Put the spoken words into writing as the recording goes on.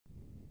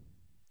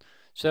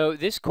So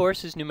this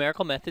course is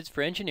Numerical Methods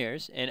for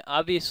Engineers, and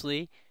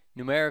obviously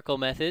Numerical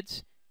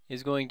Methods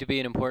is going to be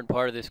an important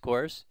part of this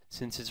course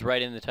since it's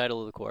right in the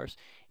title of the course.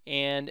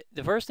 And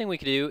the first thing we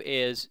could do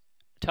is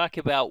talk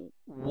about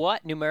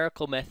what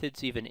numerical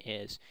methods even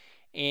is.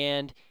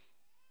 And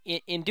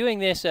in doing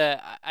this,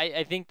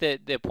 I think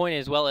that the point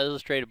is well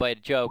illustrated by a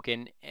joke,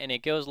 and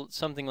it goes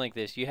something like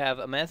this. You have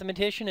a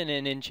mathematician and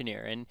an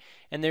engineer,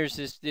 and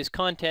there's this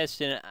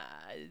contest, and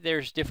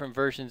there's different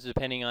versions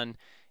depending on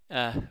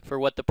for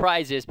what the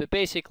prize is, but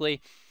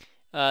basically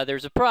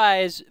there's a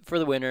prize for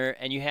the winner,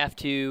 and you have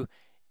to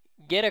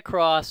get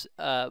across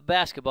a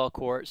basketball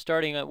court.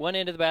 Starting at one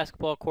end of the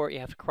basketball court, you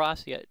have to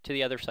cross to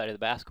the other side of the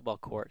basketball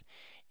court,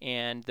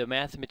 and the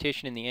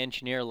mathematician and the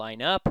engineer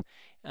line up,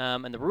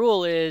 and the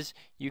rule is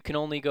you can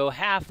only go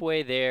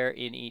halfway there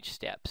in each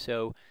step.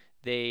 So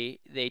they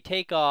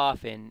take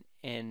off, and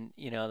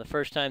you know, the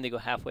first time they go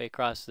halfway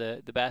across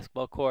the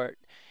basketball court,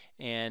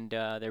 and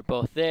they're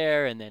both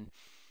there, and then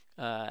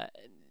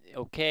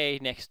okay,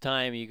 next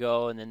time you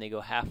go, and then they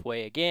go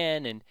halfway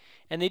again,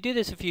 and they do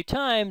this a few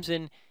times,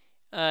 and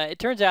it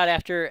turns out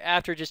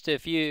after just a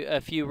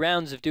few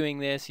rounds of doing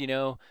this, you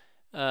know,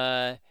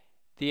 the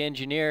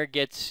engineer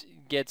gets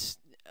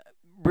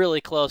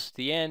really close to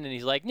the end, and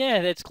he's like, "Yeah,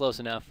 that's close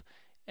enough."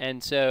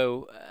 And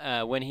so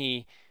when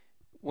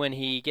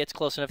he gets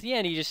close enough to the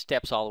end, he just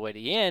steps all the way to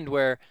the end,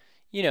 where,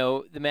 you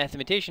know, the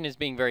mathematician is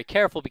being very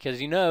careful because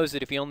he knows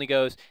that if he only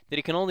goes, that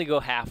he can only go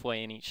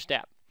halfway in each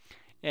step,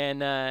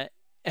 and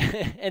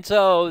and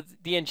so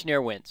the engineer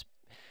wins,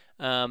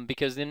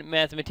 because the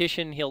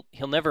mathematician, he'll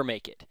never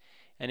make it,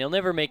 and he'll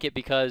never make it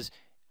because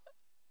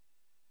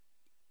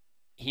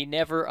he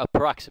never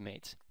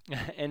approximates.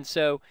 And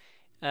so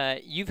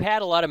you've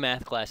had a lot of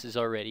math classes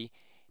already,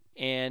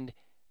 and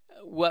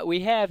what we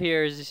have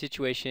here is a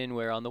situation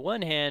where on the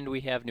one hand we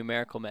have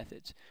numerical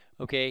methods,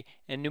 okay,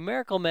 and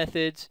numerical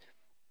methods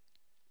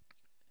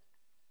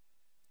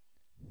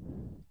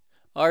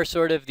are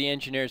sort of the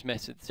engineer's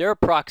methods. They're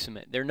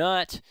approximate. They're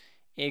not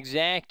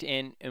exact,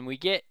 and we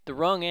get the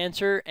wrong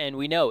answer and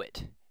we know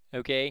it,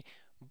 okay?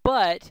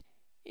 But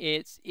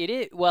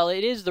while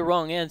it is the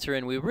wrong answer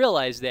and we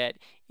realize that,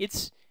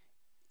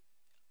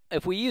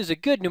 if we use a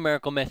good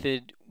numerical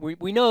method,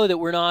 we know that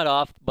we're not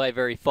off by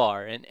very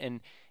far, and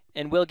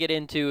we'll get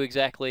into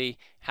exactly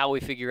how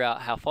we figure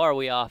out how far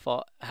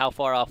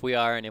off we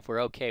are, and if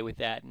we're okay with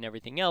that and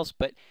everything else.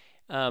 But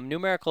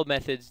numerical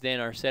methods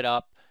then are set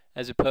up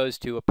as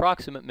opposed to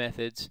approximate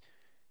methods.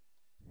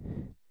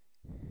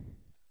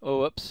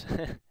 Oh, whoops.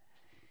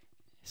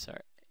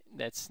 Sorry,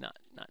 that's not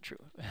true.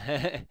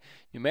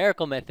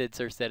 Numerical methods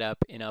are set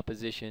up in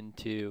opposition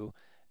to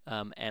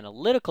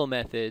analytical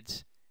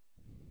methods.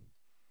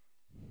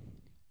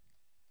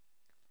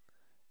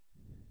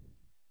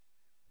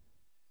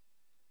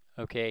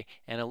 Okay,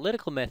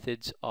 analytical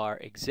methods are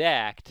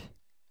exact,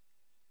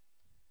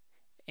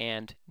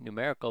 and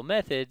numerical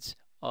methods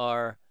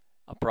are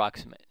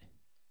approximate.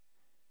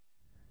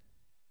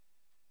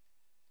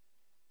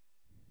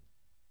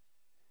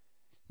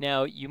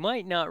 Now, you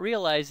might not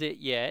realize it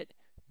yet,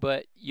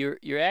 but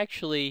you're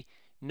actually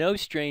no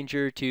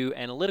stranger to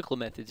analytical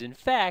methods. In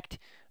fact,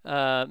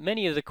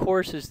 many of the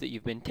courses that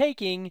you've been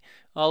taking,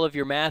 all of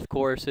your math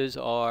courses,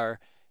 are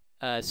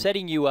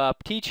setting you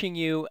up, teaching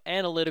you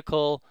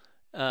analytical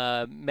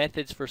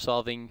methods for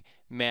solving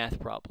math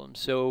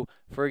problems. So,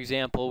 for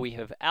example, we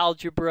have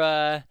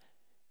algebra.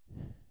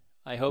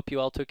 I hope you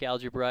all took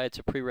algebra. It's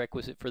a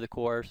prerequisite for the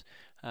course.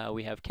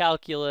 We have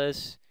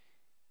calculus,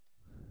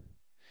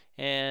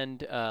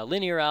 and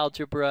linear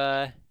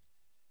algebra,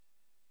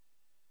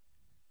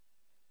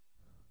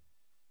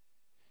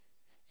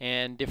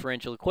 and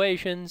differential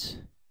equations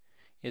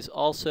is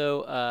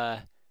also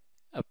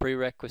a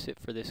prerequisite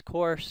for this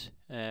course.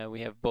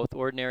 We have both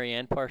ordinary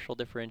and partial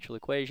differential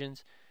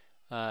equations.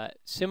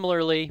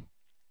 Similarly,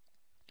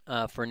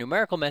 for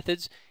numerical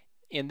methods,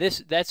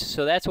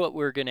 that's what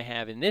we're going to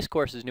have in this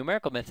course, is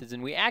numerical methods,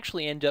 and we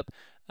actually end up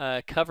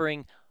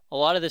covering a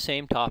lot of the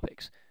same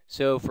topics.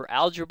 So for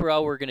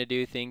algebra, we're going to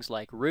do things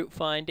like root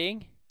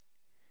finding,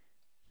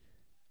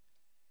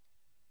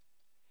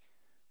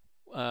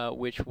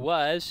 which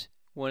was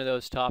one of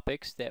those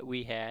topics that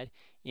we had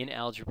in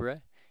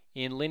algebra.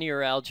 In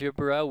linear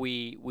algebra,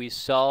 we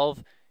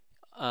solve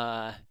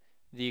the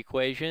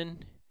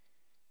equation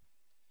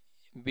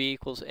b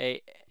equals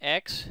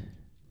ax,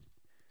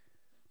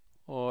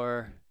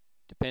 or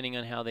depending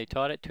on how they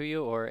taught it to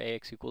you, or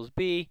ax equals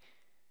b.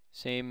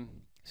 Same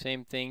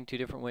thing, two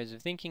different ways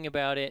of thinking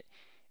about it.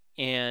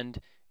 And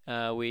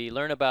we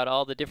learn about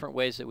all the different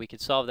ways that we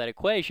could solve that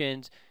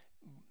equation,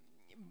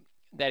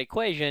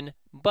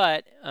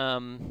 but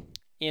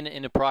in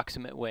an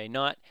approximate way,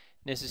 not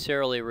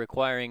necessarily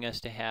requiring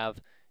us to have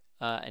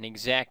an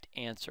exact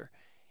answer.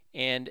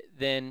 And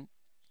then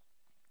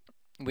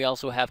we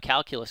also have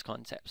calculus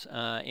concepts.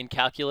 In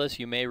calculus,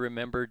 you may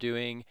remember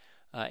doing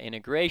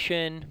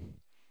integration,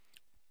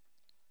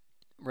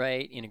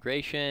 right?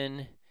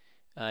 Integration,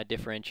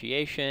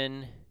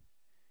 differentiation,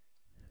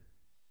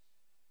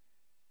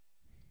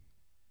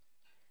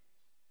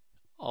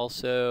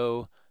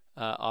 also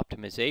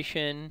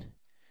optimization,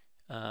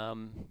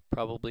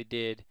 probably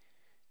did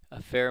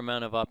a fair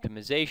amount of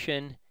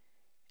optimization.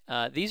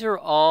 These are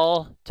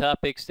all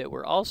topics that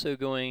we're also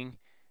going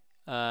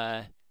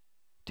to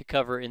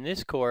cover in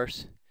this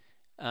course.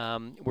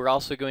 We're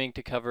also going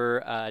to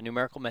cover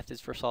numerical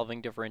methods for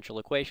solving differential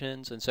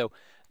equations. And so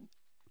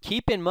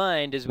keep in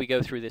mind as we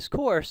go through this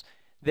course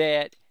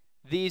that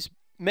these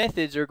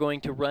methods are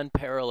going to run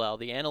parallel.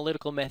 The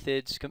analytical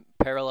methods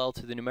parallel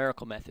to the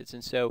numerical methods.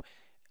 And so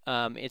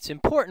it's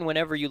important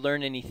whenever you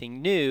learn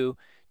anything new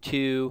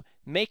to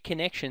make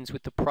connections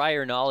with the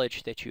prior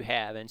knowledge that you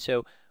have. And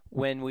so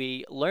when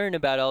we learn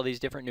about all these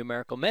different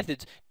numerical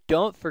methods,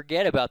 don't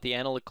forget about the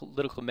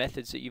analytical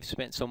methods that you've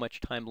spent so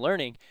much time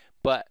learning,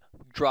 but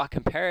draw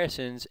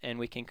comparisons, and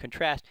we can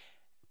contrast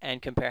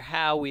and compare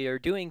how we are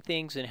doing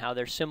things and how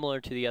they're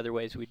similar to the other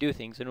ways we do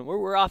things. And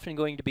we're often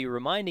going to be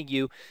reminding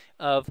you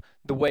of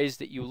the ways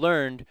that you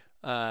learned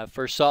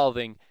for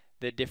solving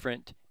the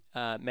different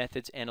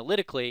methods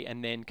analytically,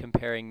 and then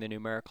comparing the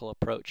numerical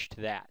approach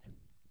to that.